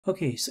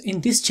Okay, so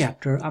in this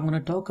chapter, I'm going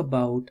to talk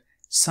about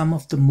some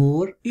of the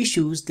more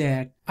issues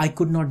that I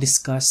could not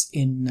discuss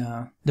in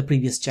the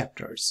previous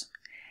chapters.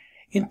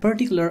 In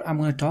particular, I'm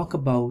going to talk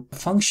about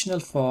functional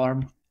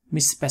form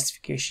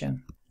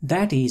misspecification.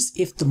 That is,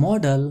 if the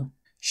model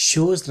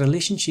shows the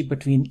relationship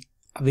between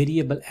a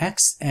variable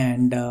x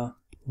and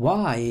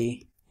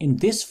y in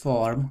this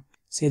form,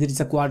 say there is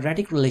a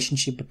quadratic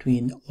relationship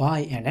between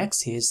y and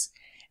x's,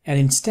 and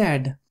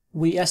instead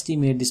we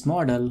estimate this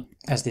model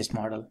as this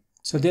model.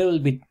 So there will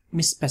be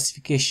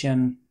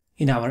misspecification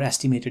in our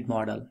estimated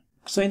model.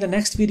 So in the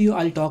next video,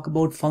 I'll talk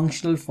about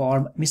functional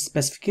form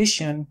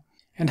misspecification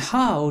and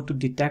how to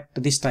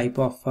detect this type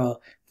of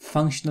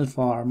functional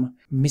form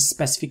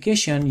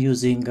misspecification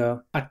using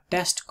a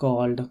test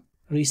called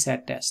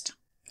reset test.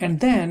 And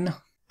then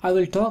I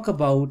will talk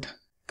about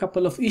a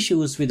couple of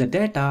issues with the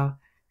data.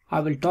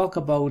 I will talk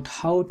about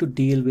how to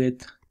deal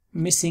with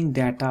missing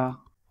data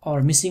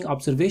or missing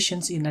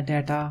observations in the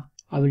data.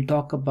 I will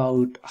talk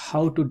about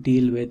how to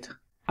deal with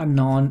a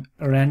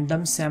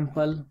non-random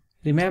sample.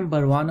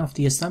 Remember, one of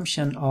the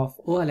assumptions of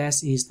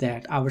OLS is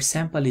that our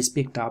sample is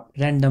picked up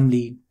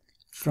randomly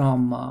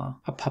from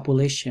a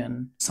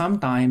population.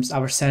 Sometimes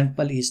our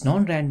sample is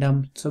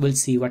non-random, so we'll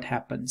see what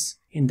happens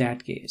in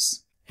that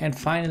case. And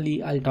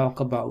finally, I'll talk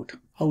about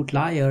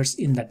outliers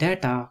in the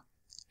data,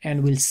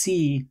 and we'll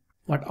see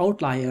what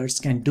outliers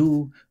can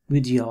do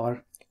with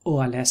your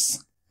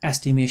OLS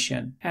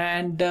estimation.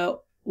 And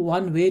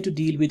one way to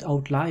deal with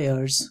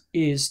outliers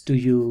is to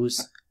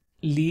use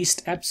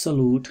least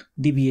absolute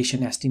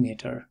deviation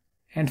estimator.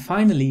 And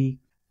finally,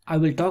 I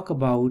will talk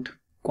about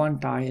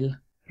quantile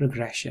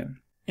regression.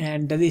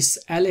 And this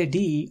LAD,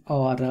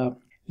 or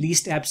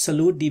least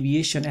absolute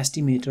deviation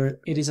estimator,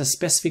 it is a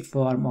specific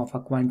form of a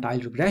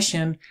quantile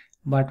regression,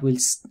 but we'll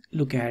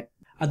look at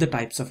other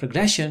types of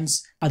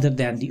regressions other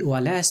than the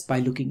OLS by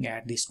looking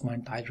at this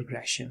quantile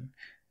regression.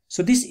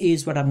 So this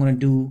is what I'm going to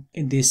do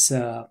in this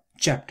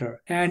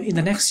chapter. And in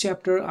the next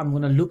chapter, I'm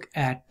going to look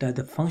at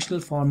the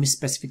functional form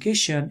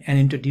misspecification and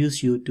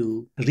introduce you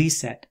to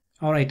reset.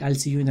 All right, I'll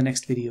see you in the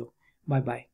next video. Bye-bye.